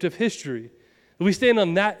redemptive history. That we stand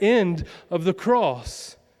on that end of the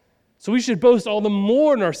cross. So we should boast all the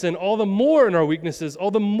more in our sin, all the more in our weaknesses, all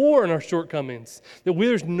the more in our shortcomings. That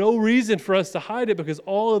there's no reason for us to hide it because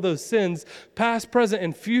all of those sins, past, present,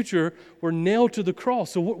 and future, were nailed to the cross.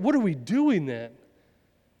 So what are we doing then?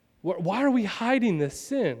 Why are we hiding this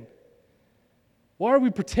sin? Why are we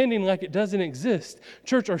pretending like it doesn't exist?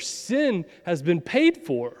 Church, our sin has been paid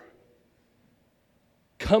for.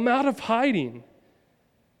 Come out of hiding.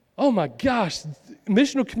 Oh my gosh,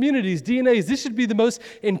 missional communities, DNAs, this should be the most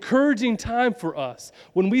encouraging time for us.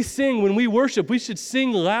 When we sing, when we worship, we should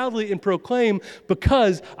sing loudly and proclaim,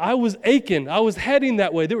 because I was Achan, I was heading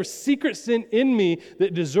that way. There was secret sin in me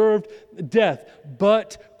that deserved death,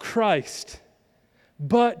 but Christ.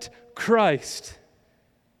 But Christ.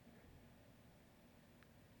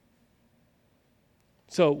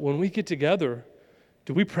 So when we get together,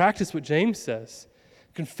 do we practice what James says?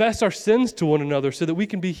 Confess our sins to one another so that we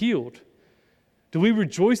can be healed. Do we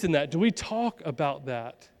rejoice in that? Do we talk about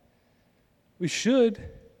that? We should.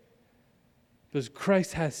 Because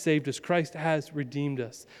Christ has saved us. Christ has redeemed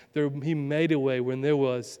us. He made a way when there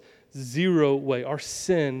was zero way. Our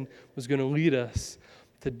sin was going to lead us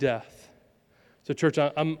to death. So church,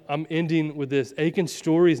 I'm ending with this. Achan's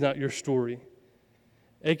story is not your story.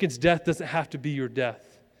 Achan's death doesn't have to be your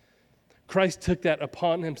death. Christ took that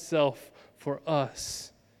upon himself for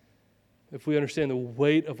us. If we understand the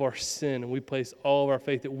weight of our sin and we place all of our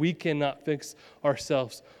faith that we cannot fix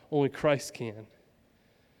ourselves, only Christ can.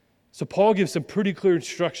 So Paul gives some pretty clear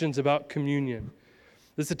instructions about communion.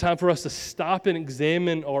 This is a time for us to stop and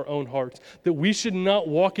examine our own hearts, that we should not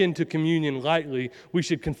walk into communion lightly. We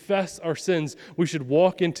should confess our sins. We should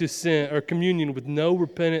walk into sin or communion with no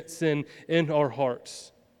repentant sin in our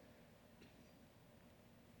hearts.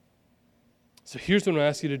 So here's what I'm going to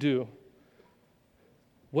ask you to do.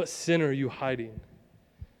 What sin are you hiding?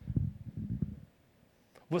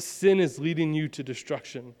 What sin is leading you to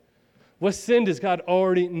destruction? What sin does God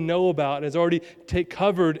already know about and has already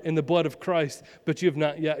covered in the blood of Christ, but you have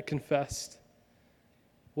not yet confessed?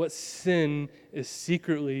 What sin is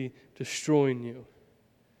secretly destroying you?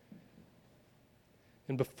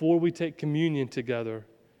 And before we take communion together,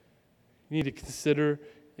 you need to consider,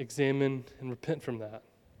 examine, and repent from that.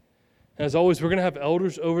 As always, we're going to have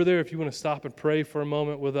elders over there if you want to stop and pray for a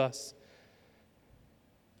moment with us.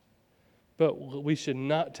 But we should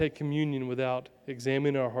not take communion without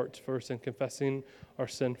examining our hearts first and confessing our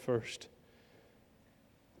sin first.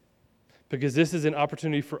 Because this is an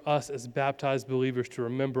opportunity for us as baptized believers to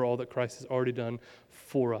remember all that Christ has already done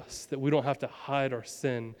for us. That we don't have to hide our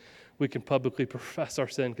sin. We can publicly profess our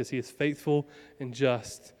sin because he is faithful and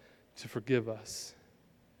just to forgive us.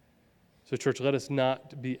 So church, let us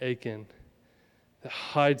not be Achan that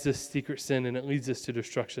hides this secret sin and it leads us to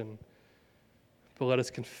destruction. But let us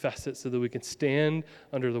confess it so that we can stand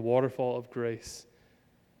under the waterfall of grace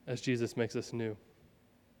as Jesus makes us new.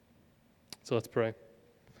 So let's pray.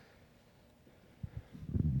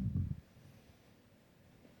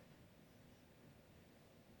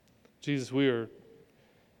 Jesus, we are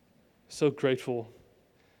so grateful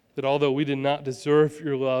that although we did not deserve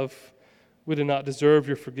your love, we did not deserve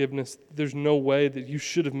your forgiveness, there's no way that you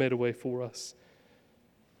should have made a way for us.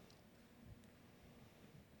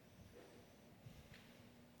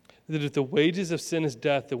 That if the wages of sin is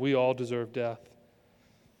death, that we all deserve death.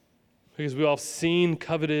 Because we all seen,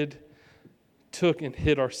 coveted, took, and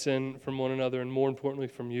hid our sin from one another, and more importantly,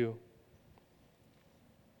 from you.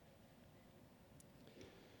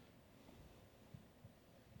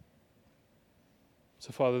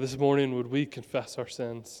 So, Father, this morning, would we confess our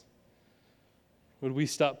sins? Would we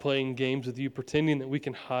stop playing games with you, pretending that we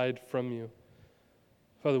can hide from you?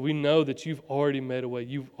 Father, we know that you've already made a way.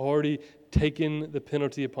 You've already taken the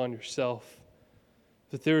penalty upon yourself,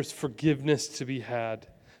 that there is forgiveness to be had.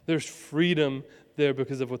 There's freedom there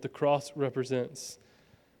because of what the cross represents.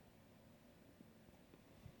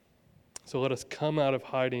 So let us come out of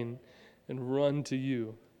hiding and run to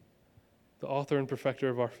you, the author and perfecter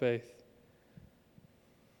of our faith.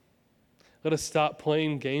 Let us stop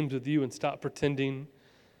playing games with you and stop pretending.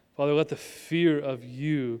 Father, let the fear of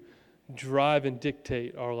you drive and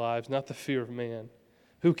dictate our lives, not the fear of man.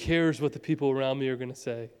 Who cares what the people around me are going to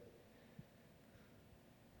say?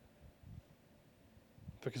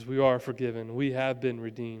 Because we are forgiven. We have been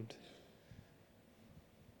redeemed.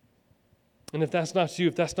 And if that's not you,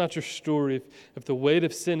 if that's not your story, if the weight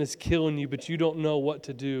of sin is killing you, but you don't know what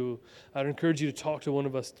to do, I'd encourage you to talk to one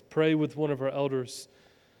of us, to pray with one of our elders,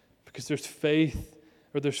 because there's faith,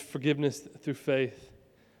 or there's forgiveness through faith,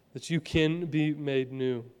 that you can be made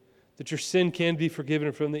new, that your sin can be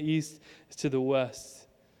forgiven from the east to the west.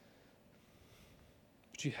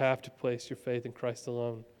 But you have to place your faith in Christ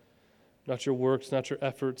alone, not your works, not your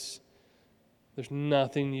efforts. There's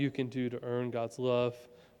nothing you can do to earn God's love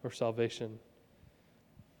or salvation.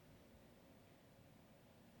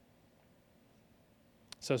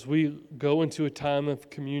 So as we go into a time of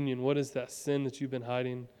communion, what is that sin that you've been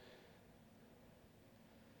hiding?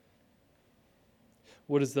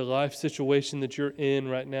 What is the life situation that you're in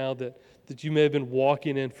right now that you may have been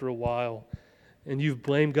walking in for a while, and you've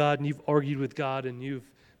blamed God and you've argued with God and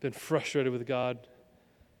you've been frustrated with God?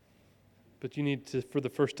 But you need to, for the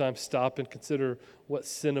first time, stop and consider, what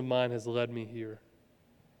sin of mine has led me here?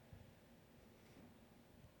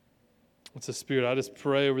 It's a Spirit. I just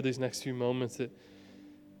pray over these next few moments that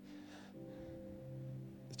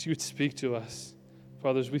you would speak to us.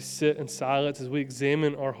 Father, as we sit in silence, as we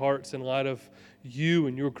examine our hearts in light of you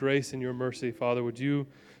and your grace and your mercy, Father, would you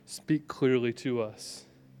speak clearly to us?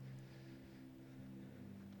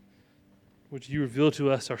 Would you reveal to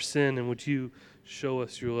us our sin, and would you show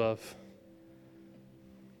us your love?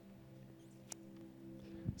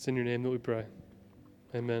 It's in your name that we pray.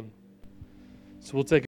 Amen. So we'll take